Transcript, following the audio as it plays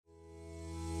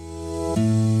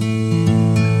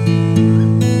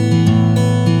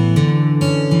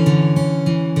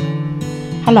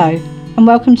Hello, and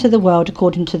welcome to The World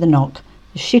According to the Knock,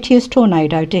 the shittiest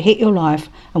tornado to hit your life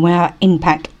and without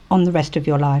impact on the rest of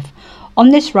your life.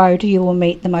 On this road you will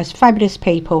meet the most fabulous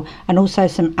people and also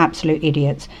some absolute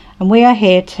idiots, and we are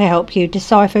here to help you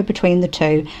decipher between the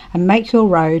two and make your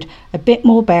road a bit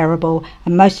more bearable,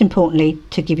 and most importantly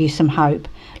to give you some hope.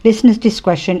 Listeners'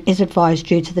 discretion is advised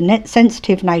due to the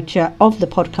sensitive nature of the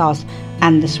podcast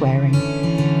and the swearing.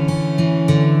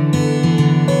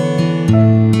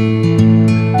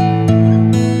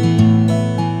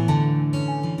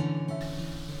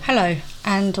 Hello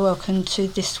and welcome to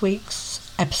this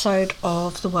week's episode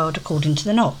of The World According to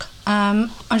the Knock. I'm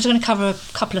just going to cover a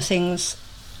couple of things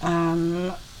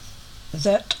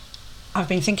that I've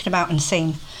been thinking about and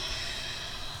seen.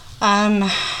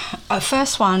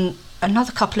 First one,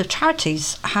 another couple of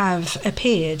charities have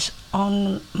appeared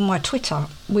on my Twitter,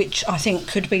 which I think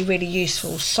could be really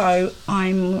useful. So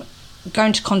I'm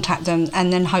going to contact them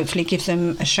and then hopefully give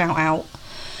them a shout out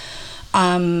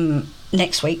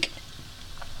next week.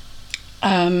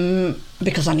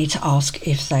 Because I need to ask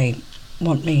if they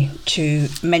want me to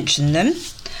mention them.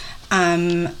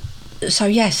 So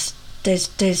yes,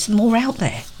 there's more out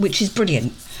there, which is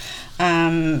brilliant.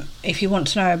 If you want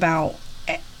to know about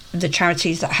the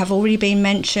charities that have already been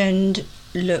mentioned,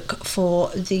 look for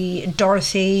the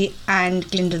Dorothy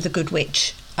and Glinda the Good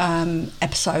Witch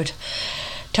episode.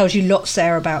 Tells you lots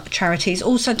there about the charities.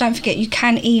 Also, don't forget, you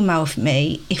can email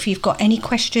me if you've got any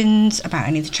questions about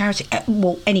any of the charity.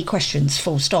 Well, any questions,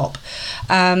 full stop.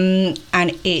 And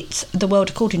it's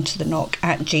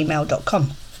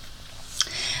theworldaccordingtothenknock@gmail.com.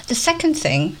 The second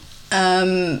thing,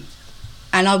 and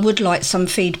I would like some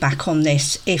feedback on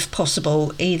this, if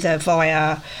possible, either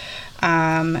via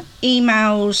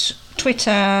emails,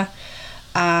 Twitter,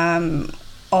 on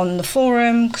the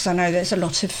forum, because I know there's a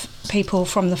lot of people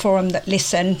from the forum that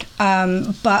listen,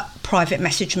 but private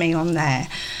message me on there.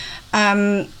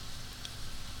 When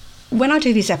I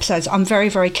do these episodes, I'm very,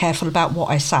 very careful about what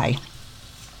I say,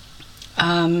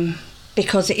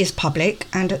 because it is public,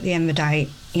 and at the end of the day,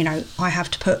 you know, I have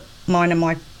to put mine and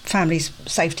my family's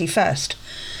safety first.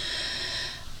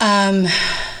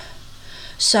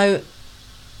 So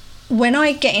when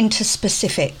I get into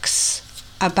specifics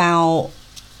about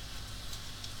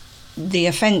the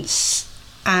offence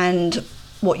and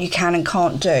what you can and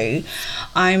can't do,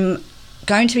 I'm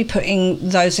going to be putting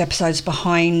those episodes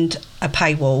behind a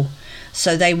paywall,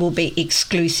 so they will be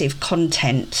exclusive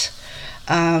content,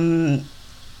 so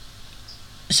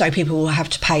people will have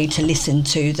to pay to listen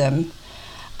to them,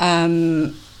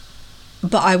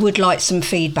 but I would like some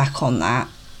feedback on that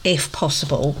if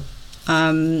possible.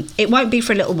 It won't be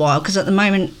for a little while, because at the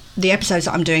moment the episodes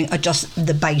that I'm doing are just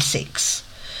the basics.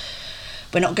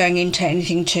 We're not going into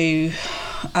anything too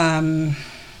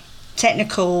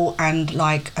technical and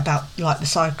about the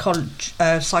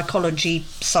psychology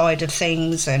side of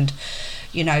things, and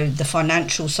you know, the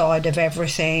financial side of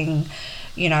everything,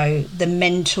 you know, the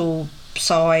mental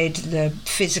side, the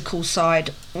physical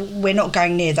side. We're not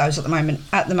going near those at the moment.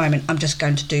 At the moment, I'm just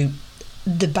going to do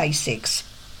the basics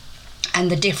and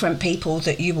the different people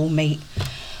that you will meet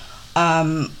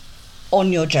on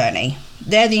your journey.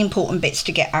 They're the important bits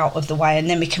to get out of the way, and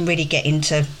then we can really get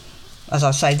into, as I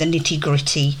say, the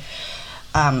nitty-gritty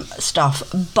stuff.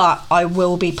 But I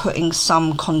will be putting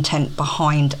some content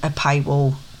behind a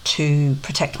paywall to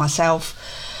protect myself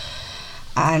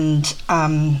and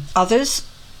others.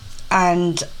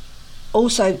 And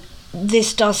also,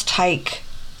 this does take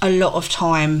a lot of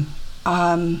time,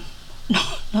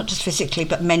 not just physically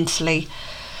but mentally.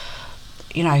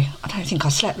 You know, I don't think I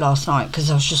slept last night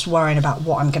because I was just worrying about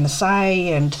what I'm going to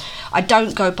say, and I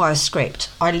don't go by a script.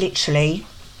 I literally,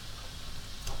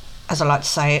 as I like to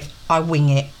say it, I wing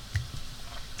it.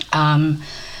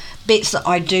 Bits that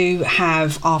I do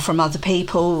have are from other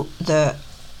people that,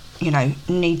 you know,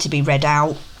 need to be read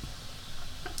out.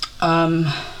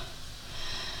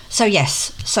 So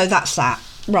yes, so that's that.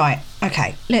 Right,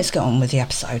 okay, let's get on with the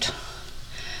episode.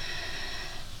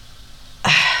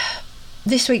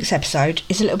 This week's episode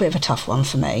is a little bit of a tough one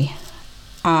for me,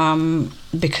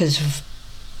 because of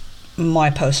my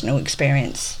personal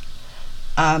experience.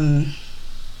 So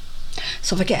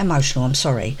if I get emotional, I'm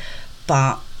sorry,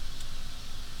 but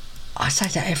I say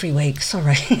that every week,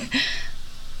 sorry.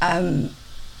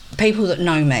 People that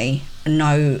know me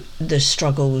know the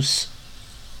struggles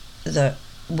that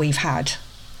we've had.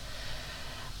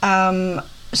 So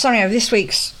anyway, this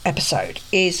week's episode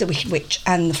is The Wicked Witch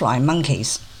and the Flying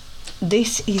Monkeys.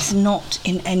 This is not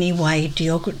in any way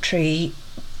derogatory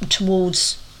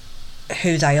towards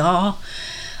who they are,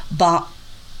 but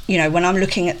you know, when I'm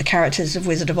looking at the characters of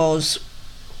Wizard of Oz,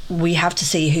 we have to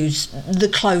see who's the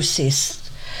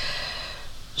closest.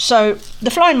 So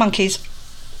the flying monkeys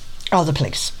are the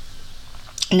police.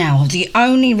 Now, the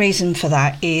only reason for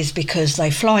that is because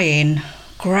they fly in,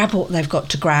 grab what they've got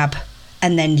to grab,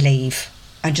 and then leave,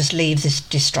 and just leave this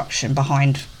destruction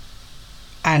behind.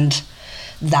 And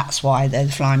that's why they're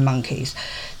the flying monkeys.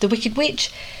 The Wicked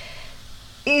Witch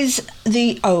is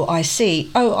the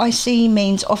OIC. OIC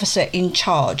means officer in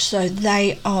charge. So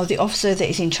they are the officer that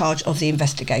is in charge of the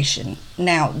investigation.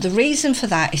 Now, the reason for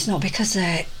that is not because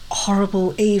they're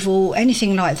horrible, evil,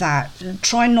 anything like that.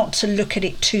 Try not to look at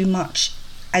it too much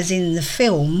as in the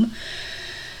film.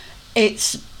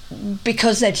 It's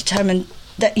because they're determined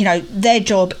that, you know, their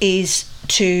job is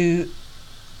to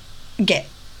get,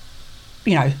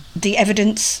 you know, the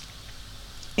evidence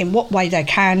in what way they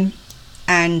can,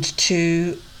 and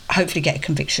to hopefully get a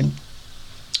conviction.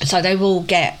 So they will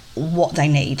get what they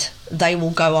need. They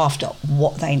will go after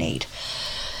what they need.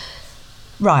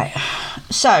 Right.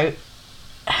 So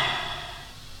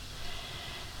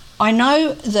I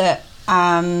know that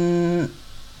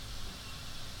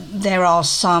there are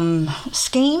some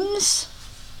schemes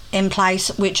in place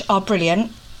which are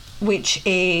brilliant, which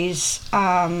is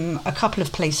a couple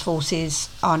of police forces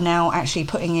are now actually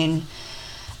putting in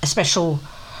a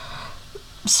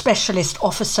specialist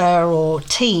officer or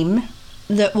team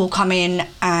that will come in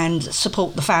and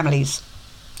support the families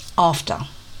after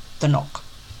the knock,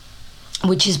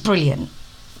 which is brilliant,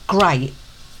 great,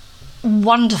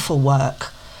 wonderful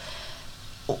work.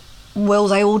 Will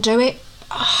they all do it?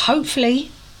 Hopefully.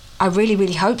 I really,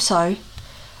 really hope so.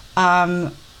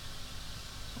 But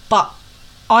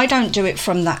I don't do it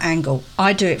from that angle.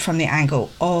 I do it from the angle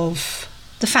of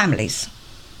the families.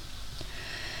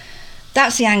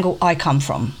 That's the angle I come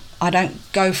from. I don't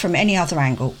go from any other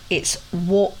angle. It's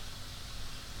what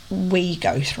we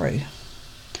go through.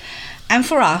 And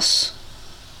for us,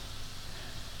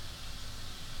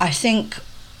 I think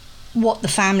what the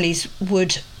families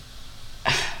would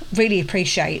really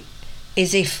appreciate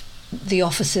is if the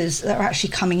officers that are actually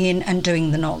coming in and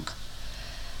doing the knock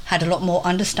had a lot more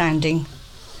understanding,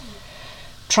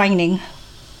 training,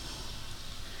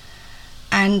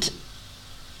 and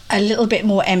a little bit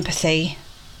more empathy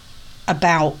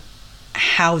about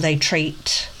how they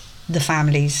treat the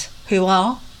families who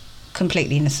are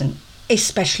completely innocent,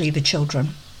 especially the children.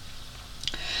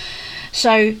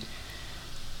 So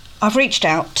I've reached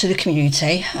out to the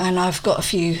community and I've got a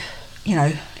few, you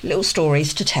know, little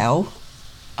stories to tell.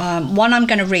 One I'm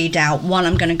going to read out, one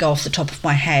I'm going to go off the top of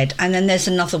my head, and then there's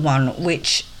another one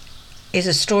which is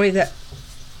a story that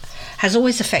has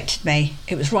always affected me.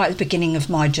 It was right at the beginning of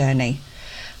my journey,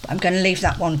 but I'm going to leave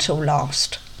that one till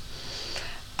last.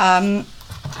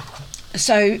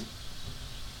 So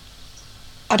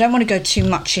I don't want to go too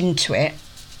much into it,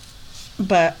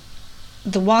 but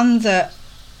the one that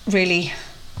really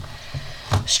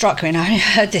struck me, and I only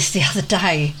heard this the other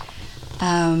day,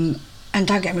 and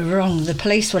don't get me wrong, the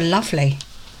police were lovely,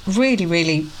 really,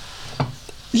 really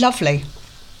lovely.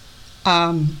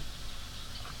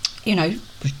 You know,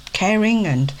 caring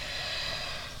and,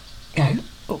 you know,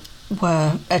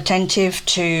 were attentive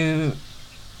to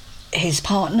his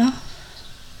partner.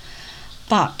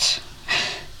 But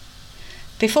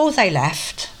before they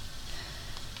left,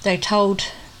 they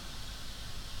told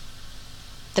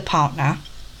the partner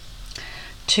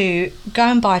to go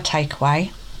and buy a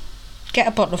takeaway, get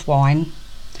a bottle of wine,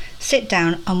 sit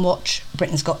down and watch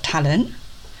Britain's Got Talent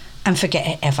and forget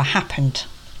it ever happened.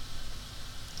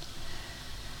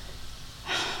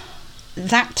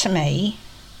 That to me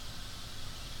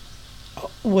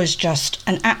was just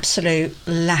an absolute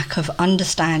lack of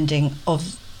understanding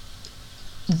of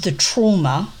the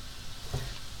trauma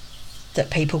that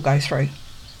people go through.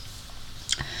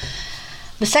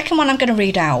 The second one I'm going to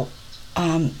read out,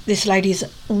 this lady's a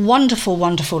wonderful,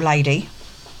 wonderful lady.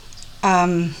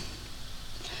 So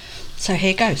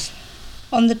here goes.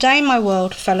 On the day my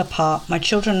world fell apart, my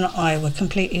children and I were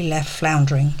completely left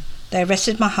floundering. They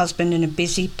arrested my husband in a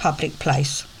busy public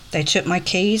place. They took my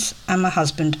keys and my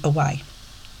husband away.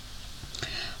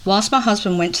 Whilst my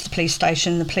husband went to the police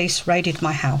station, the police raided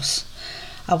my house.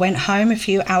 I went home a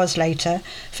few hours later,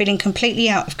 feeling completely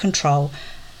out of control.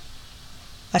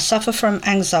 I suffer from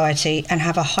anxiety and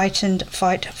have a heightened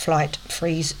fight, flight,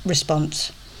 freeze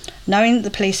response. Knowing that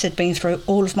the police had been through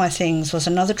all of my things was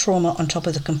another trauma on top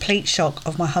of the complete shock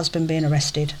of my husband being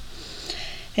arrested.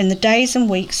 In the days and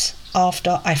weeks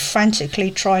after, I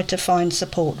frantically tried to find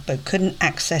support but couldn't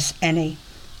access any.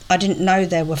 I didn't know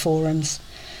there were forums.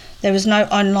 There was no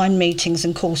online meetings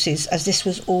and courses, as this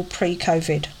was all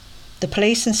pre-COVID. The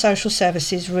police and social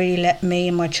services really let me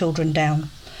and my children down.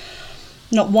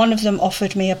 Not one of them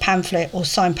offered me a pamphlet or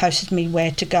signposted me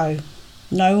where to go.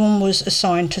 No one was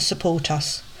assigned to support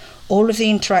us. All of the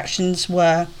interactions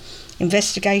were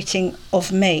investigating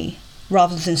of me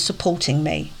rather than supporting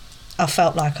me. I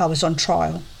felt like I was on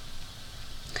trial.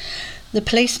 The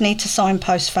police need to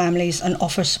signpost families and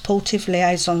offer a supportive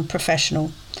liaison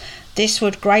professional. This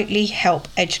would greatly help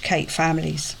educate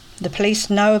families. The police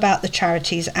know about the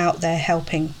charities out there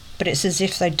helping, but it's as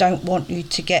if they don't want you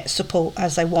to get support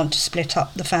as they want to split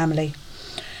up the family.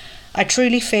 I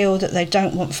truly feel that they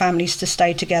don't want families to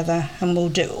stay together and will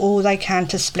do all they can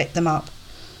to split them up.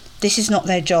 This is not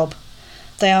their job.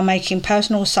 They are making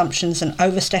personal assumptions and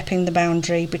overstepping the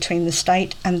boundary between the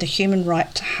state and the human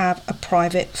right to have a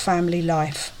private family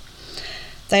life.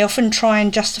 They often try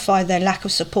and justify their lack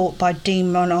of support by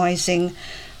demonising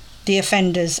the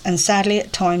offenders and sadly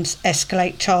at times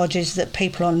escalate charges that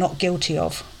people are not guilty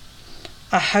of.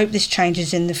 I hope this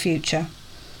changes in the future.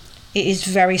 It is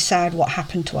very sad what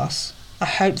happened to us. I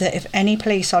hope that if any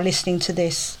police are listening to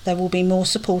this, they will be more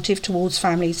supportive towards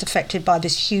families affected by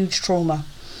this huge trauma.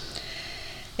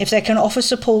 If they can offer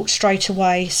support straight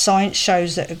away, science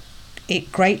shows that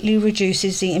it greatly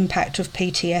reduces the impact of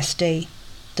PTSD.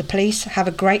 The police have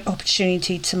a great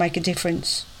opportunity to make a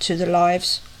difference to the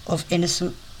lives of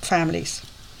innocent families.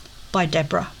 By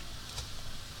Deborah.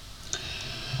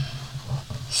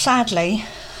 Sadly,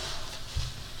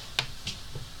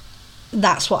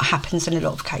 that's what happens in a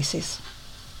lot of cases.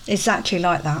 Exactly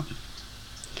like that.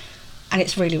 And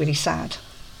it's really, really sad.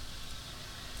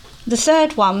 The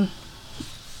third one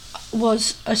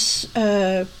was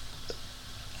a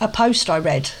post I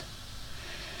read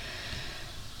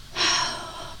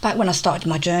back when I started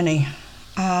my journey.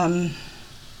 And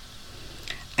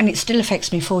it still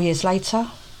affects me 4 years later.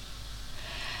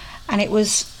 And it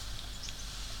was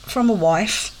from a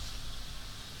wife,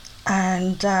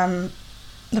 and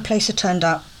the police had turned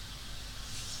up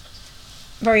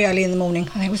very early in the morning.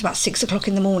 I think it was about 6 o'clock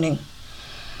in the morning.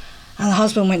 And the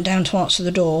husband went down to answer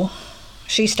the door.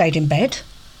 She stayed in bed.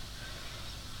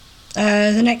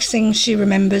 The next thing she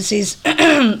remembers is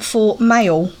 4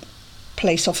 male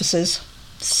police officers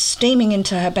steaming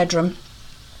into her bedroom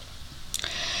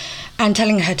and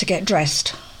telling her to get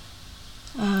dressed.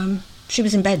 She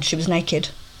was in bed, she was naked.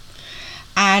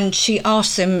 And she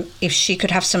asked them if she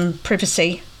could have some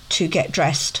privacy to get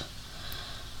dressed.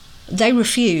 They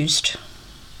refused.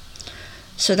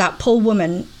 So that poor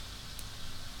woman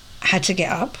had to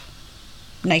get up,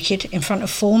 naked, in front of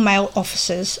 4 male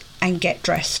officers and get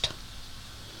dressed.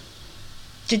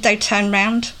 Did they turn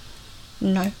round?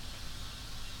 No.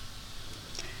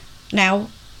 Now,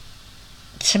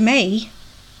 to me,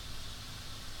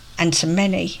 and to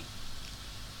many,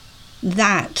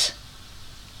 that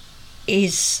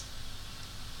is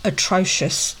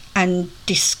atrocious and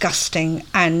disgusting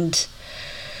and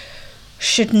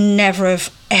should never have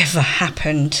ever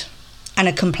happened, and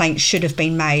a complaint should have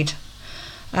been made.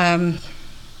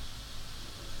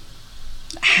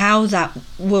 How that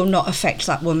will not affect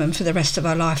that woman for the rest of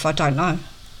her life, I don't know.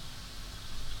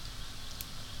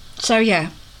 So yeah,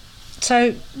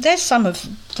 so there's some of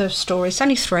the stories,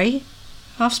 only 3.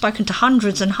 I've spoken to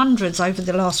hundreds and hundreds over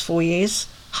the last 4 years,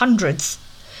 hundreds.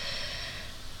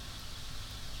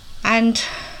 And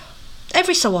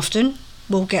every so often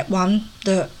we'll get one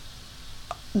that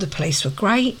the police were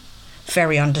great,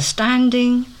 very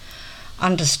understanding,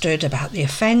 understood about the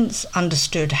offence,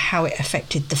 understood how it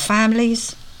affected the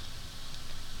families.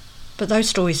 But those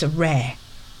stories are rare,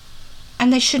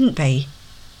 and they shouldn't be.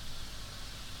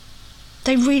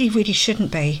 They really, really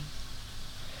shouldn't be.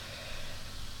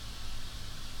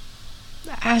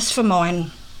 As for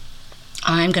mine,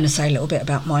 I am going to say a little bit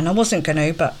about mine. I wasn't going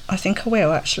to, but I think I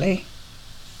will actually.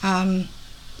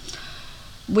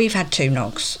 We've had 2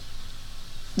 knocks.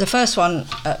 The first one,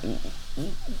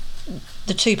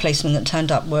 the 2 policemen that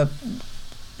turned up were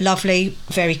lovely,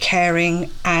 very caring,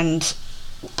 and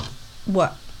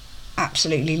were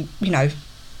absolutely,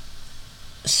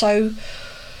 so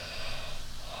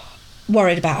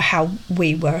worried about how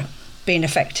we were being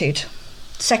affected.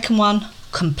 Second one,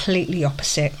 completely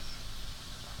opposite.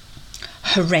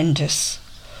 Horrendous,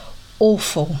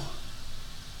 awful,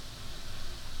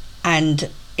 and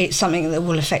it's something that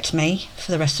will affect me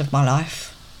for the rest of my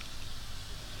life.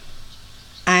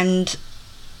 And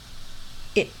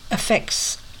it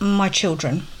affects my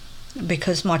children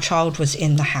because my child was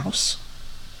in the house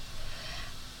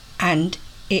and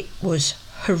it was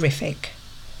horrific.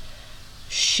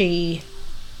 She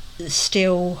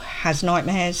still has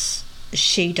nightmares.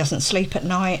 She doesn't sleep at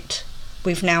night.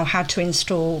 We've now had to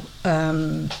install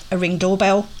a Ring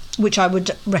doorbell, which I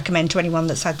would recommend to anyone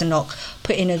that's had the knock.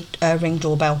 Put in a Ring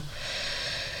doorbell.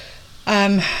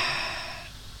 And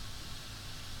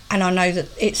I know that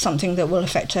it's something that will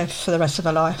affect her for the rest of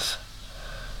her life.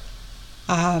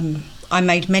 I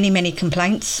made many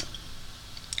complaints.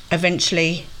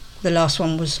 Eventually, the last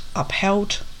one was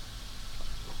upheld.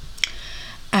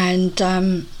 And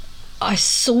I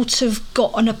sort of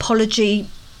got an apology,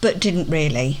 but didn't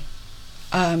really.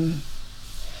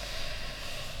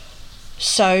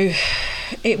 So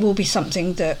it will be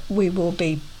something that we will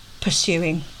be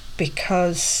pursuing,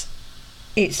 because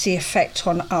it's the effect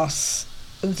on us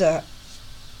that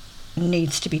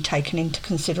needs to be taken into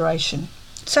consideration.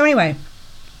 So anyway,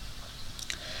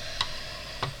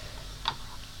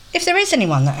 if there is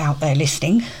anyone that out there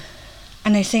listening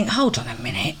and they think, hold on a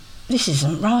minute, this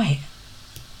isn't right,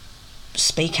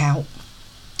 speak out.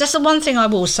 That's the one thing I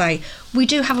will say. We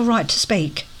do have a right to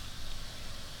speak.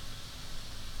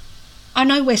 I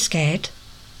know we're scared,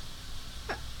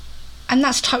 and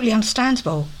that's totally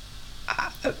understandable.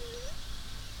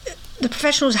 The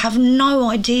professionals have no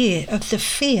idea of the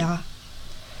fear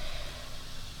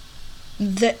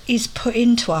that is put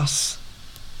into us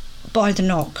by the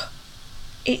knock.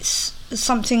 It's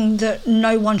something that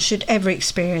no one should ever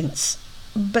experience,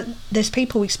 but there's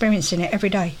people experiencing it every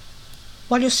day.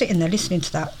 While you're sitting there listening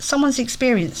to that, someone's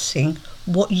experiencing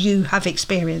what you have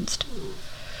experienced.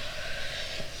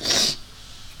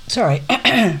 Sorry.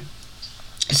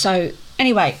 So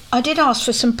anyway, I did ask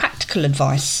for some practical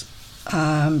advice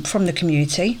from the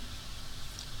community,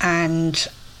 and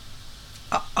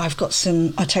I've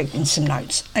taken some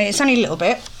notes. It's only a little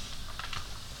bit.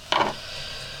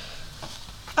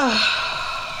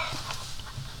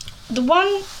 The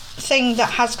one thing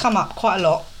that has come up quite a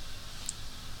lot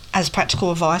as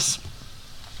practical advice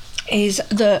is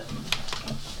that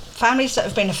families that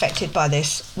have been affected by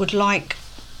this would like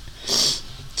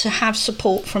to have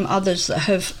support from others that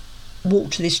have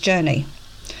walked this journey,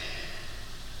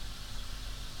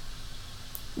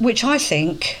 which I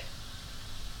think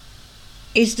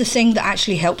is the thing that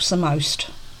actually helps the most,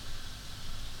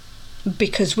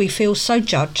 because we feel so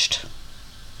judged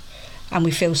and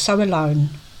we feel so alone.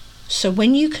 So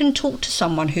when you can talk to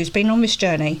someone who's been on this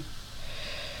journey,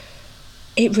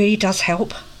 it really does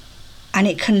help, and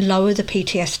it can lower the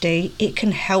PTSD, it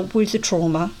can help with the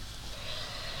trauma.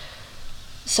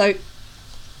 So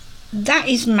that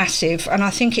is massive, and I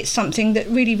think it's something that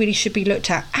really should be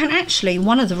looked at. And actually,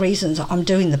 one of the reasons that I'm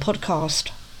doing the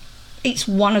podcast, it's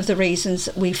one of the reasons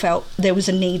that we felt there was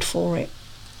a need for it.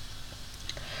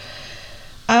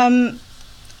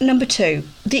 Number 2,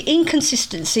 the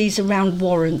inconsistencies around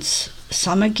warrants.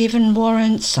 Some are given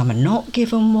warrants, some are not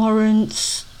given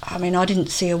warrants. I mean, I didn't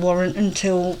see a warrant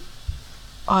until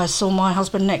I saw my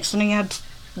husband next and he had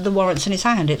the warrants in his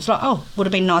hand. It's like, oh, would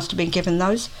have been nice to be given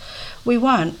those. We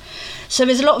weren't. So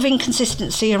there's a lot of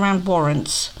inconsistency around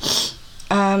warrants.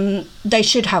 They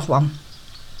should have one.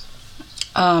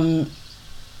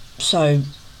 So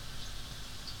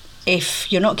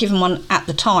if you're not given one at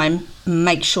the time,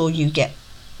 make sure you get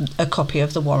a copy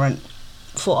of the warrant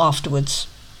for afterwards.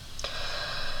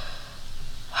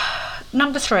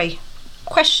 Number 3,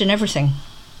 question everything.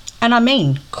 And I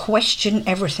mean question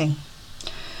everything.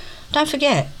 Don't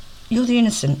forget, you're the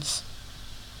innocents.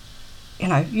 You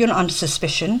know, you're not under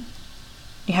suspicion.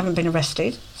 You haven't been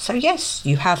arrested. So yes,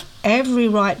 you have every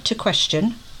right to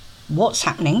question what's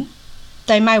happening.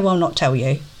 They may well not tell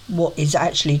you what is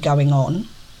actually going on.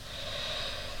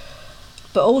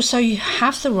 But also you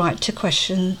have the right to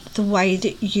question the way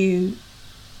that you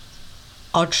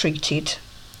are treated.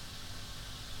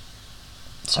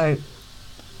 So,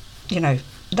 you know,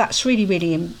 that's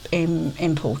really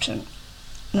important.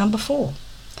 Number 4.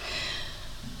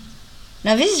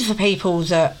 Now, this is for people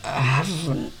that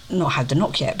have not had the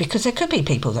knock yet, because there could be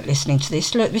people that are listening to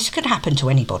this. Look, this could happen to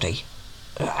anybody.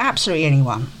 Absolutely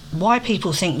anyone. Why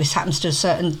people think this happens to a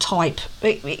certain type,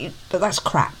 but that's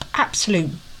crap.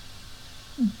 Absolute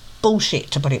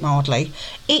bullshit, to put it mildly.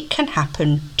 It can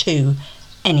happen to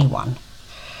anyone.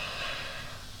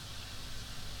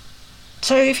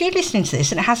 So if you're listening to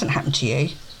this and it hasn't happened to you,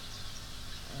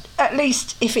 at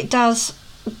least if it does,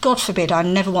 God forbid, I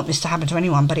never want this to happen to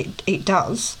anyone, but it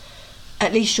does,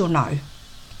 at least you'll know.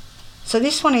 So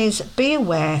this one is, be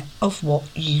aware of what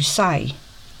you say.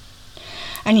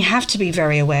 And you have to be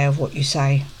very aware of what you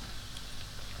say,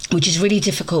 which is really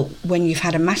difficult when you've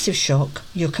had a massive shock,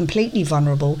 you're completely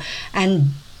vulnerable,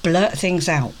 and blurt things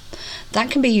out.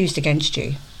 That can be used against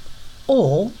you,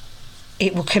 or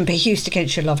can be used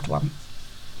against your loved one.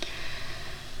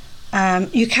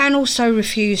 You can also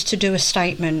refuse to do a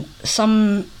statement.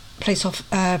 Some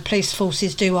police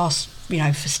forces do ask,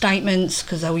 for statements,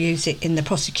 because they'll use it in the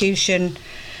prosecution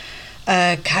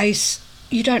case.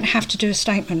 You don't have to do a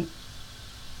statement.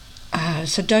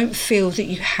 So don't feel that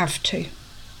you have to,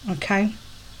 okay?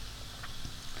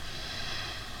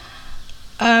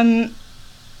 Number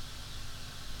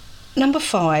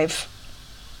 5,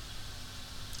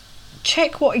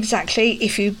 check what exactly,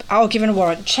 if you are given a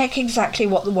warrant, check exactly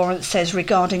what the warrant says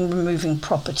regarding removing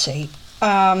property.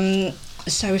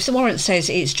 So if the warrant says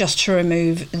it's just to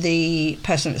remove the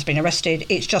person that's been arrested,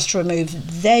 it's just to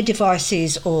remove their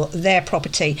devices or their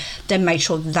property, then make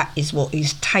sure that is what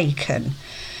is taken.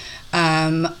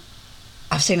 I've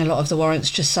seen a lot of the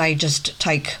warrants just say just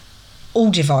take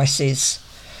all devices.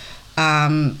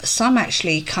 Some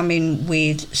actually come in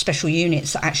with special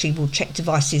units that actually will check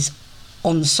devices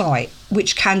on site,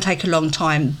 which can take a long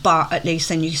time, but at least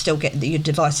then you still get your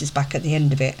devices back at the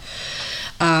end of it,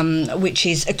 which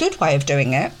is a good way of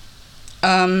doing it.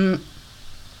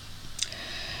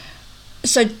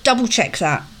 So double check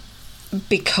that,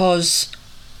 because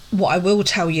what I will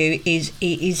tell you is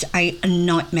it is a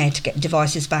nightmare to get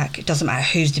devices back. It doesn't matter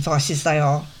whose devices they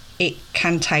are. It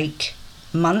can take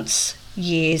months,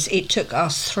 years. It took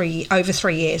us over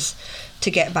 3 years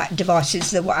to get back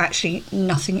devices that were actually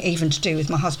nothing even to do with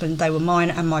my husband. They were mine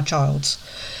and my child's.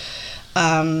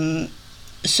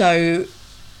 So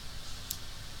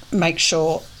make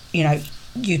sure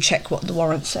you check what the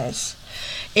warrant says.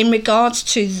 In regards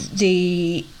to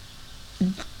the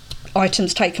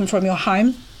items taken from your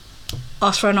home,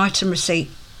 ask for an item receipt.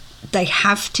 They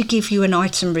have to give you an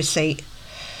item receipt.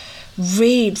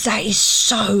 Read, that is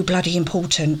so bloody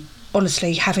important,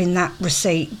 honestly, having that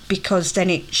receipt, because then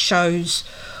it shows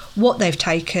what they've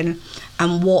taken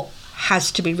and what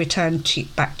has to be returned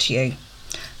back to you.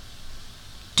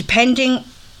 Depending,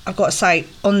 I've got to say,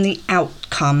 on the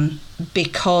outcome,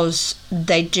 because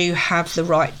they do have the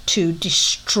right to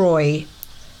destroy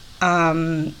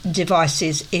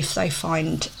devices if they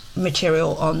find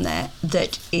material on there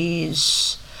that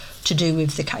is to do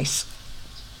with the case.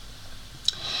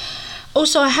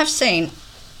 Also, I have seen,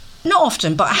 not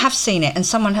often, but I have seen it, and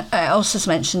someone else has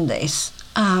mentioned this,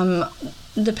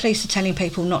 the police are telling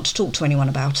people not to talk to anyone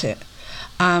about it.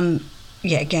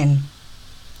 Again,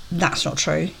 that's not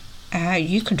true.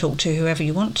 You can talk to whoever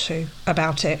you want to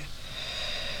about it.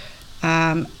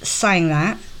 Saying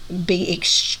that, be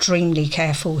extremely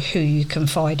careful who you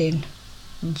confide in.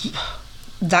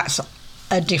 That's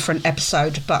a different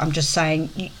episode, but I'm just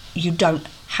saying you don't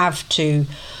have to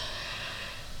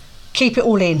keep it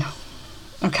all in.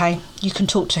 Okay, you can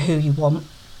talk to who you want.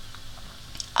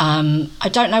 I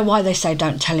don't know why they say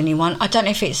don't tell anyone. I don't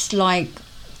know if it's like,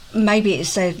 maybe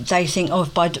it's they think,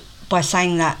 by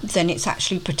saying that, then it's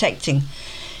actually protecting.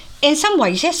 In some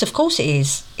ways, yes, of course it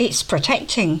is. It's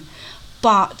protecting,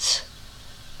 but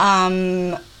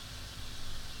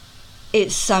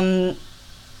it's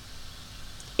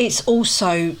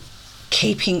also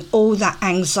keeping all that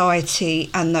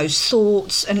anxiety and those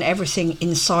thoughts and everything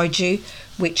inside you,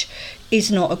 which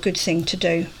is not a good thing to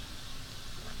do.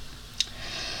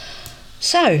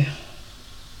 So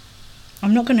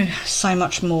I'm not going to say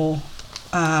much more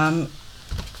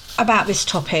about this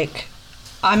topic.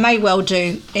 I may well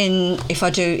do if I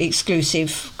do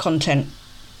exclusive content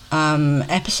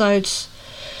episodes,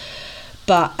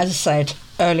 but as I said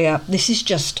earlier, this is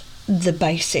just the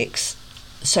basics,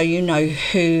 so you know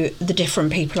who the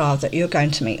different people are that you're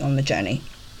going to meet on the journey.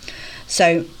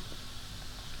 So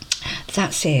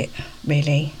that's it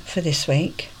really for this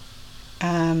week.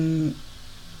 As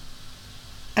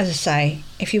I say,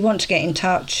 if you want to get in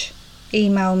touch,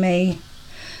 email me,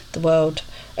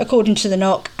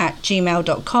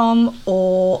 theworldaccordingtothenok@gmail.com,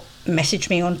 or message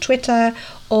me on Twitter,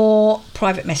 or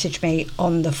private message me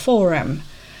on the forum.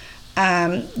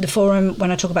 The forum,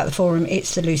 when I talk about the forum,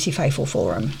 it's the Lucy Faithful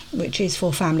forum, which is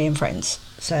for family and friends,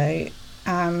 so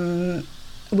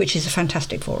which is a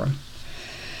fantastic forum.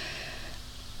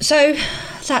 So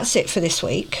that's it for this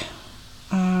week.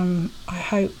 I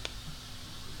hope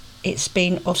it's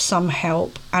been of some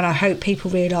help, and I hope people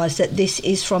realise that this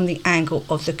is from the angle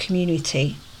of the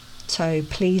community, so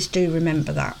please do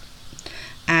remember that.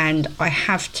 And I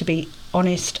have to be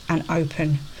honest and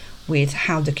open with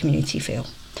how the community feel.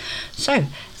 So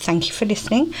thank you for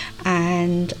listening,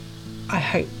 and I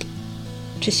hope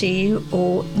to see you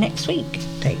all next week.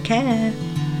 Take care.